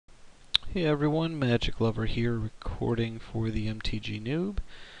Hey everyone, Magiclovr here, recording for the mtgnoob,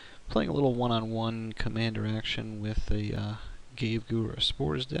 playing a little one-on-one commander action with a Ghave or a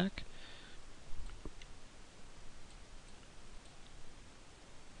spores deck.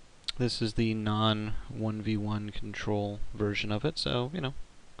 This is the non-1v1 control version of it, so, you know,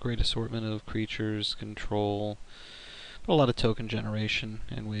 great assortment of creatures, control, but a lot of token generation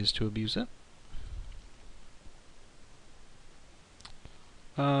and ways to abuse it.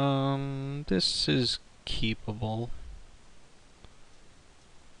 This is keepable.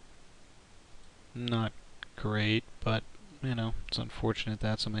 Not great, but, you know, it's unfortunate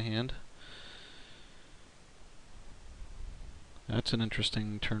that's in my hand. That's an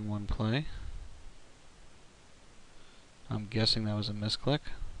interesting turn 1 play. I'm guessing that was a misclick.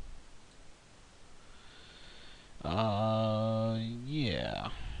 Yeah.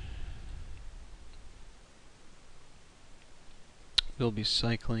 We'll be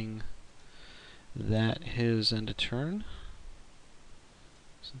cycling that his end of turn,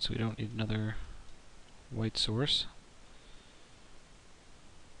 since we don't need another white source.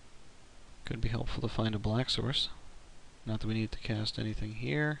 Could be helpful to find a black source. Not that we need to cast anything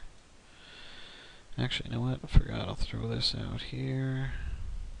here. Actually, you know what? I forgot. I'll throw this out here.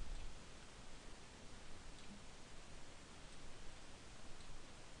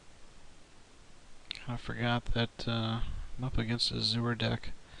 I forgot that I'm up against a Zur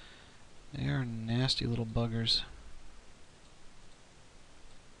deck. They are nasty little buggers.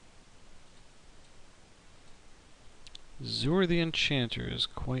 Zur the Enchanter is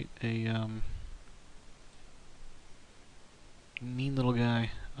quite a mean little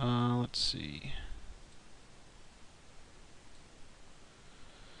guy. Let's see.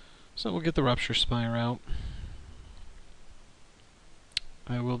 So we'll get the Rupture Spire out.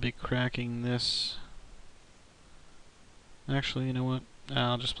 I will be cracking this. Actually, you know what?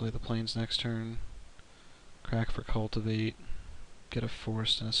 I'll just play the Plains next turn. Crack for Cultivate. Get a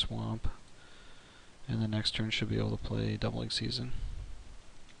Forest and a Swamp. And the next turn should be able to play Doubling Season.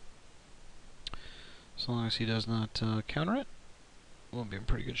 As long as he does not counter it, we'll be in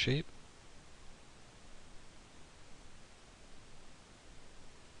pretty good shape.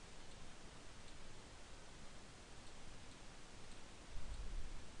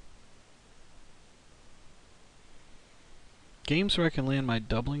 Games where I can land my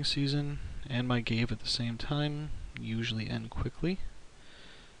Doubling Season and my Ghave at the same time usually end quickly,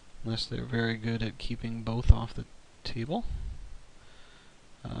 unless they're very good at keeping both off the table.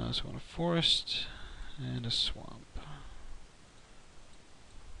 So I want a Forest and a Swamp.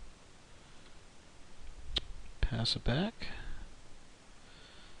 Pass it back.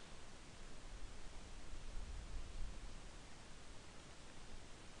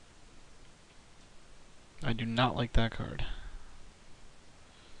 I do not like that card.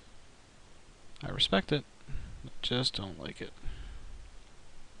 I respect it, but just don't like it.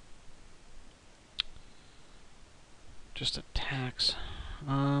 Just attacks.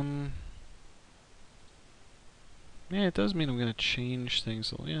 Yeah, it does mean I'm gonna change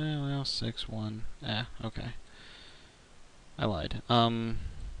things. Yeah, well, 6-1. Okay. I lied.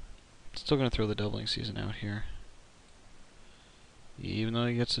 Still gonna throw the Doubling Season out here. Even though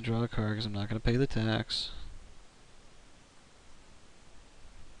he gets to draw a card, because I'm not gonna pay the tax.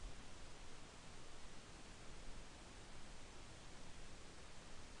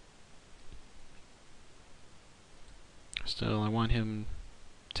 Still, I want him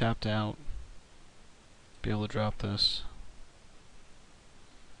tapped out, be able to drop this.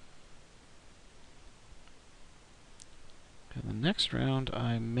 And the next round,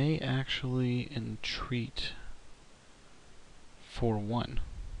 I may actually entreat for 1.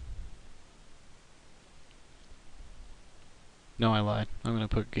 No, I lied. I'm going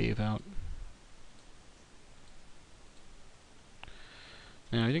to put Ghave out.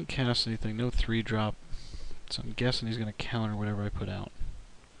 Now, I didn't cast anything, no 3-drop. So I'm guessing he's going to counter whatever I put out,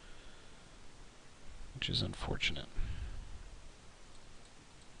 which is unfortunate.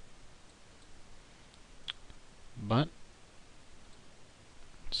 But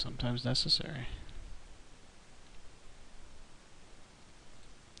sometimes necessary.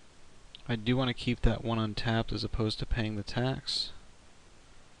 I do want to keep that one untapped as opposed to paying the tax.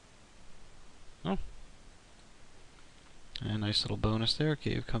 Oh. And a nice little bonus there.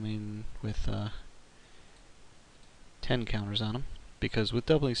 Ghave coming with 10 counters on him, because with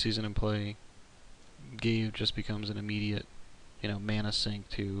Doubling Season in play, Ghave just becomes an immediate, you know, mana sink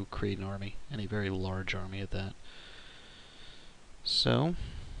to create an army, and a very large army at that. So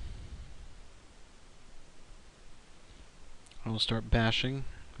I will start bashing.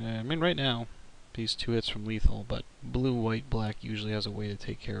 I mean, right now He's 2 hits from lethal, but blue, white, black usually has a way to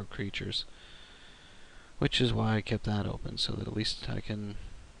take care of creatures. Which is why I kept that open, so that at least I can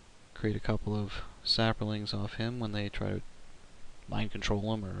create a couple of saplings off him when they try to mind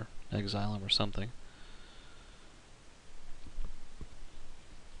control him or exile him or something.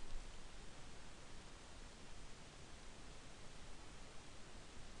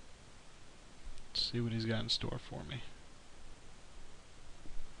 Let's see what he's got in store for me.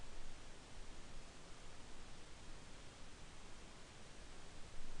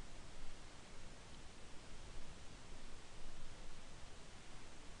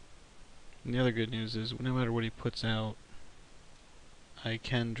 And the other good news is, no matter what he puts out, I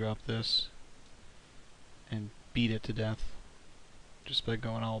can drop this and beat it to death just by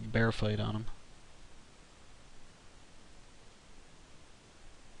going all bear fight on him.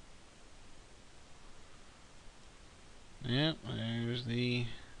 Yeah, there's the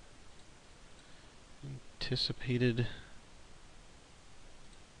anticipated...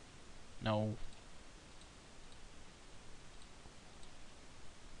 No.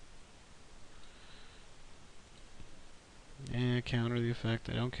 Yeah, counter the effect.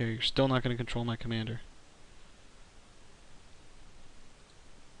 I don't care. You're still not going to control my commander.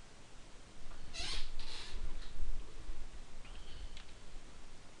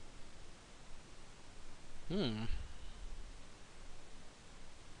 I'm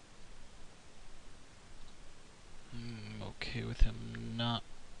okay with him not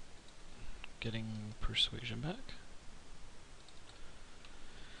getting persuasion back.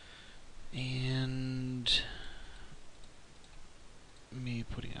 And me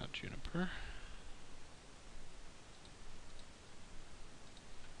putting out Juniper.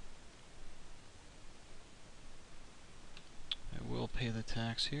 I will pay the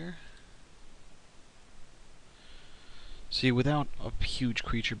tax here. See, without a huge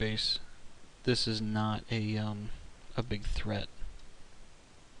creature base, this is not a big threat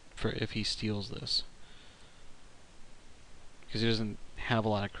for if he steals this, because he doesn't have a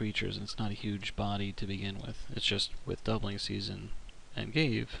lot of creatures and it's not a huge body to begin with. It's just with doubling season and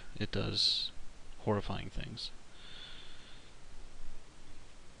Ghave, it does horrifying things.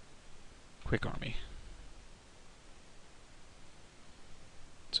 Quick army.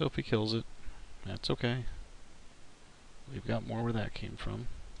 So if he kills it, that's okay. We've got more where that came from.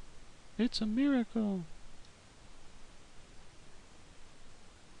 It's a miracle!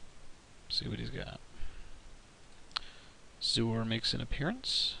 See what he's got. Zur makes an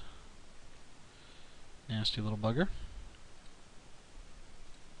appearance. Nasty little bugger.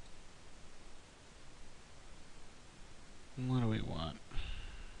 What do we want?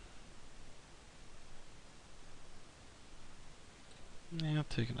 Yeah, I'll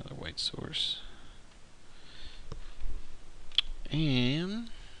take another white source. And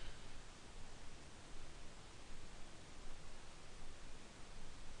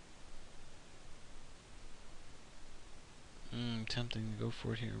tempting to go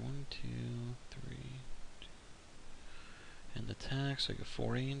for it here. 1, 2, 3, 2. And the tax, I get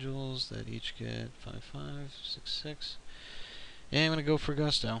 4 angels that each get 5, 5, 6, 6. And I'm gonna go for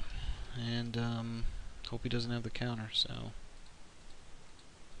Gusto. And hope he doesn't have the counter, so.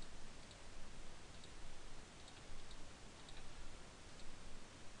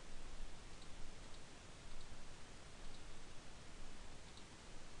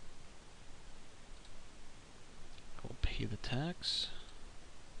 The tax,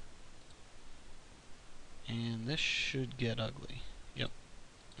 and this should get ugly. Yep.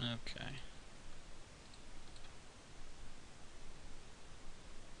 Okay.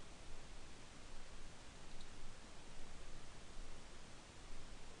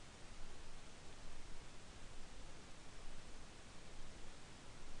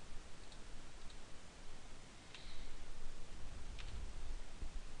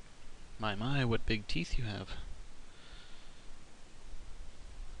 My, what big teeth you have.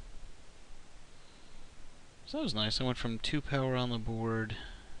 So that was nice. I went from 2 power on the board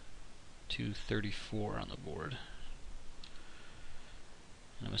to 34 on the board.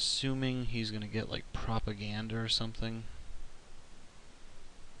 And I'm assuming he's going to get like propaganda or something.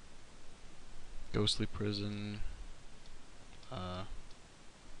 Ghostly prison.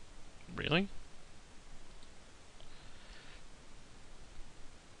 Really?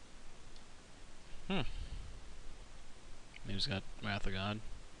 Maybe he's got Wrath of God.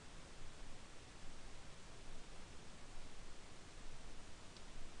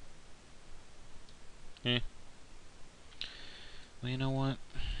 Eh. Well, you know what?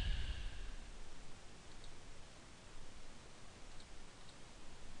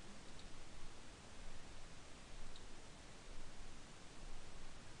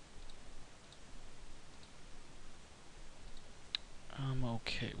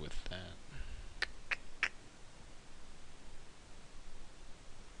 with that.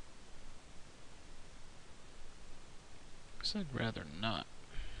 Guess I'd rather not.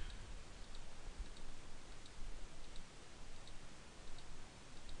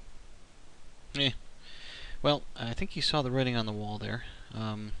 Well, I think you saw the writing on the wall there.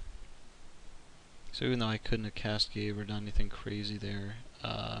 So even though I couldn't have cast Ghave or done anything crazy there,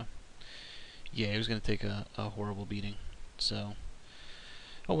 yeah, it was going to take a horrible beating. So,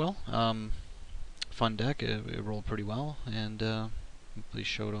 oh well. Fun deck. It rolled pretty well, and hopefully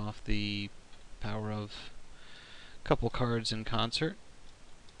showed off the power of a couple cards in concert.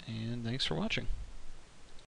 And thanks for watching.